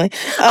family.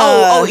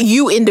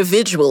 You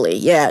individually.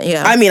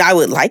 Yeah. I mean, I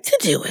would like to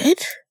do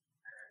it.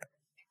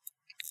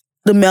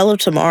 The Mel of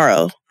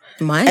tomorrow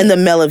and the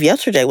Mel of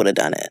yesterday would have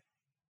done it.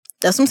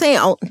 That's what I'm saying.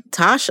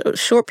 Tasha, a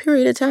short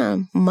period of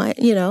time might,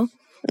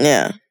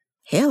 Yeah.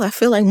 Hell, I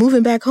feel like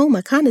moving back home.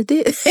 I kind of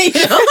did,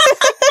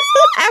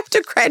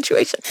 after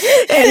graduation.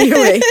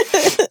 Anyway.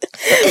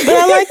 But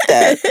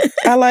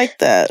I like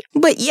that.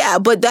 But yeah,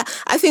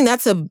 I think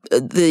that's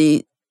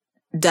the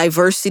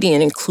diversity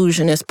and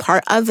inclusion as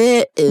part of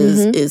it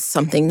is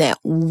something that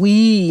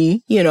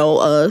we,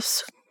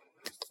 us,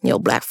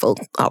 Black folk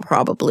are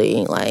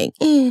probably like,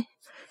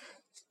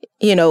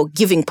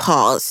 giving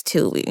pause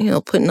to,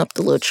 putting up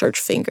the little church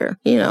finger,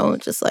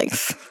 just like.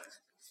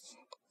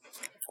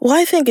 Well,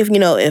 I think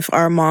if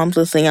our moms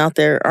listening out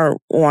there are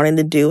wanting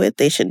to do it,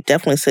 they should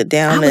definitely sit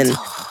down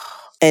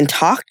and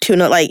talk to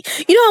like,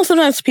 how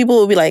sometimes people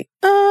will be like,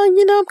 I'm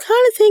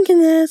kind of thinking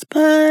this,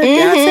 but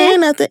they're not saying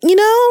nothing,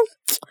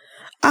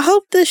 I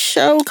hope this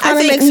show kind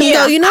of makes them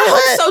go, I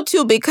hope so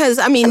too, because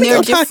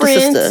they're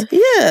different.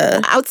 Yeah.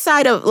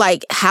 Outside of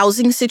like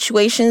housing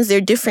situations, there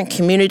are different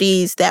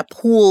communities that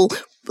pool,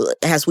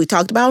 as we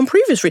talked about in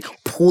previously,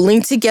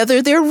 pooling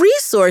together their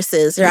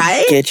resources,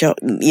 right?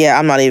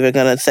 I'm not even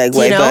going to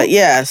segue, but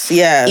yes.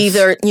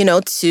 Either,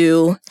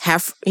 to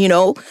have,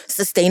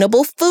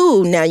 sustainable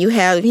food. Now you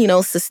have,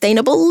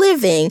 sustainable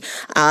living.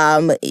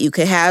 You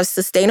could have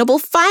sustainable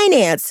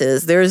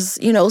finances. There's,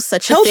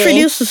 such a thing. Helps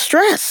reduce the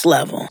stress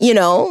level.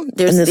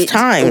 There's in this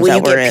time where that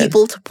you we're get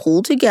people to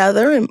pool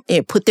together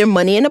and put their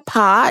money in a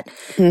pot,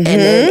 and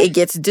then it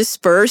gets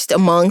dispersed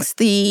amongst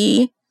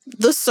the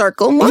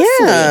circle monthly.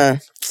 Yeah.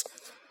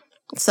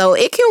 So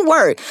it can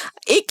work.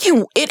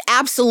 It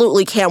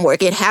absolutely can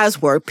work. It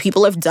has worked.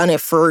 People have done it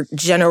for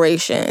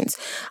generations.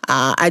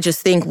 I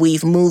just think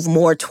we've moved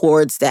more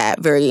towards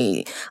that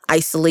very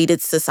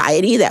isolated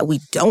society that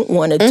we don't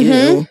want to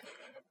do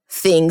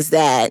things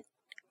that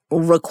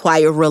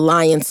require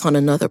reliance on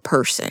another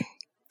person.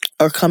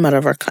 or come out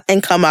of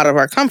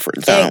our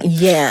comfort zone.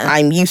 Yeah.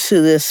 I'm used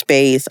to this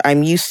space.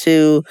 I'm used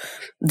to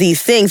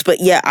these things, but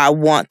yeah, I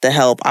want the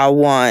help.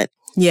 I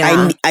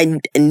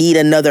need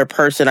another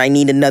person. I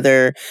need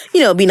another,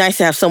 it'd be nice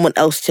to have someone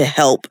else to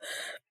help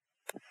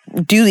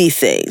do these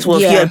things.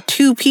 Well, if you have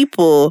two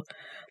people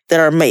that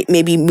are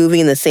maybe moving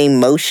in the same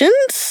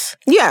motions.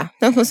 Yeah,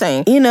 that's what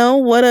I'm saying.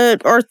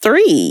 Or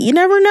three. You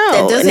never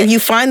know. And if you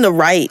find the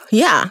right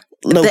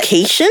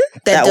location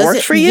that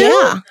works for you,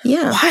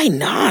 why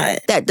not?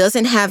 That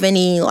doesn't have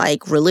any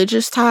like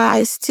religious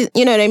ties to,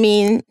 you know what I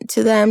mean,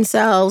 to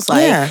themselves.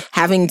 Like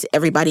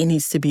everybody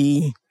needs to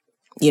be,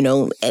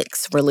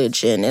 X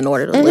religion in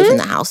order to live in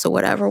the house or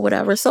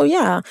whatever. So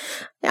yeah,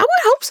 I would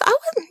hope so.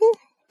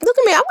 Look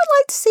at me. I would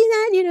like to see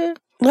that,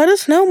 Let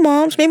us know,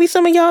 moms. Maybe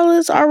some of y'all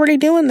is already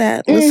doing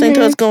that. Listening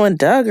to us going,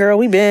 duh, girl,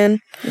 we've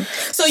been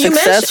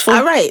successful.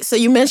 All right. So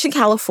you mentioned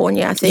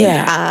California, I think.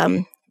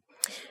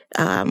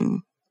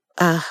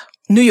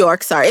 New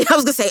York, sorry. I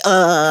was going to say,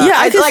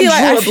 I drew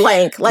a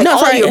blank.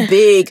 All your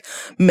big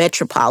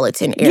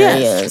metropolitan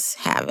areas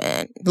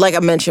haven't. Like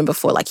I mentioned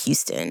before, like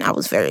Houston. I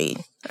was very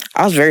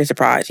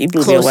surprised. You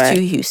blew me away. Close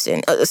to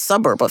Houston. A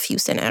suburb of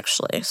Houston,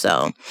 actually.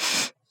 So,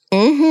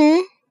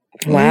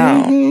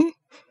 Wow.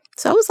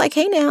 So I was like,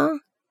 hey, now.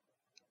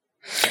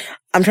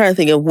 I'm trying to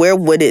think of where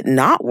would it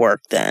not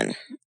work then?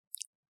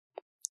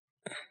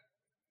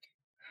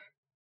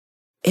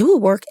 It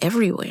would work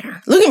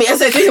everywhere. Look at me.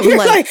 As I think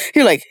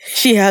you're like,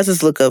 she has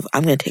this look of,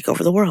 I'm going to take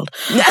over the world.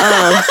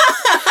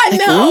 I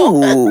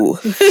know.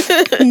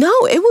 No,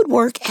 it would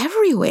work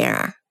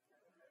everywhere.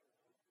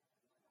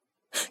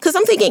 Because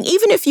I'm thinking,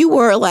 even if you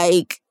were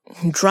like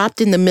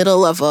dropped in the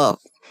middle of a,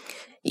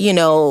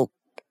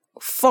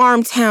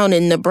 farm town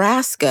in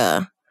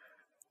Nebraska,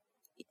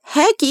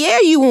 heck yeah,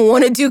 you would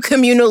want to do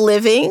communal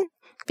living.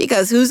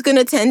 Because who's going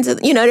to tend to,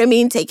 you know what I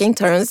mean? Taking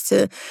turns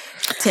to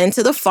tend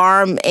to the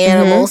farm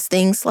animals,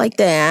 things like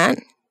that.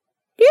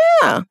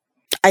 Yeah.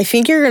 I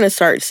think you're going to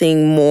start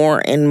seeing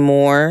more and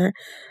more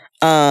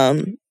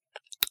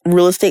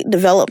real estate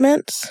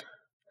developments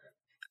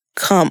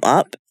come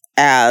up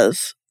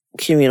as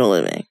communal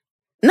living.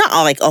 Not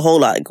like a whole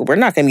lot. We're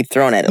not going to be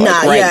thrown at it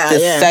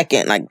this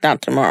second, like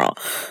not tomorrow.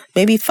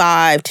 Maybe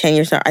 5-10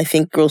 years now, I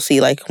think we'll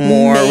see like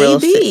more real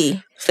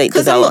estate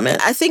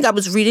development. I think I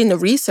was reading the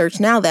research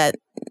now that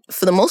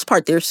for the most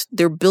part,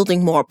 they're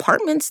building more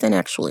apartments than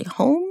actually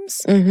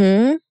homes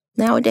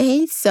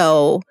nowadays.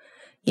 So,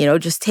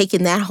 just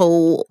taking that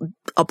whole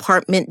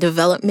apartment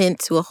development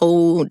to a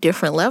whole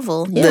different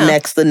level. Yeah.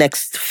 The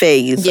next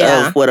phase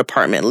of what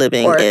apartment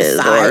living is.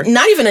 Or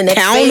not even a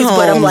next phase,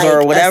 but I'm like,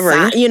 or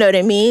whatever. You know what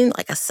I mean?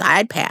 Like a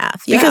side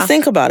path. Yeah. Because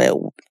think about it.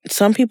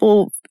 Some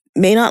people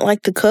may not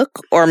like to cook,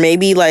 or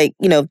maybe like,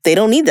 they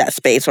don't need that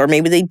space, or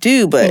maybe they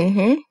do, but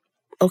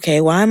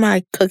okay, why am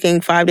I cooking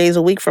 5 days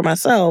a week for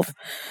myself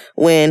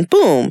when,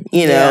 boom,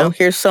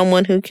 here's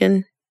someone who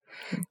can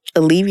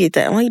alleviate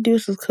that. All you do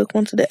is just cook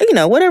once a day.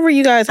 Whatever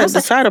you guys have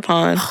decided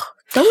upon.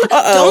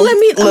 Don't let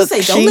me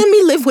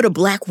live with a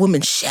Black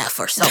woman chef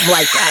or something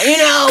like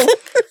that,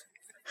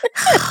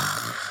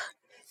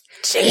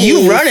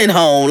 You running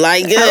home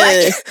like,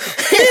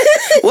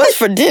 what's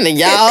for dinner,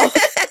 y'all?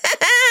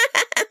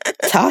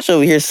 Tasha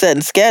over here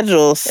setting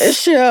schedules.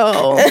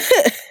 Sure.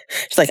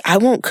 She's like, I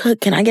won't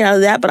cook. Can I get out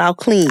of that? But I'll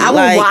clean.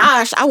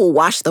 I will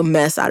wash the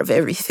mess out of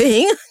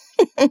everything.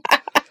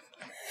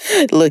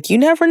 Look, you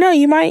never know.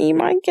 You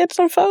might get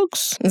some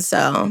folks.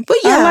 So, but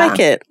yeah, I like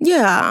it.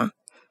 Yeah,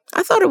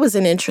 I thought it was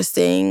an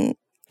interesting.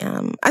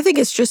 I think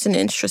it's just an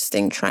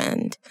interesting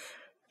trend.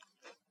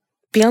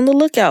 Be on the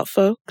lookout,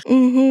 folks.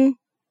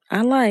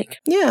 I like.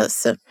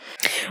 Yes.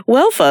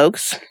 Well,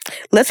 folks,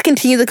 let's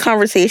continue the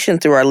conversation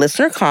through our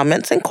listener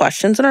comments and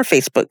questions in our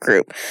Facebook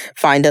group.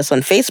 Find us on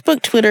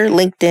Facebook, Twitter,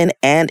 LinkedIn,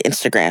 and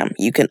Instagram.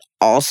 You can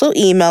also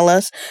email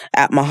us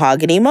at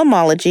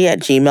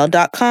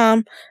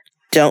mahoganymomology@gmail.com.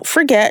 Don't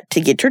forget to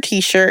get your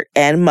t-shirt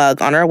and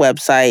mug on our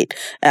website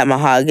at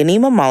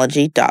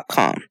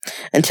mahoganymomology.com.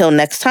 Until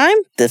next time,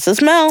 this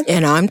is Mel.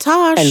 And I'm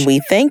Tosh. And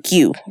we thank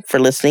you for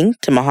listening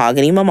to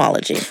Mahogany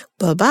Momology.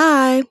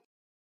 Bye-bye.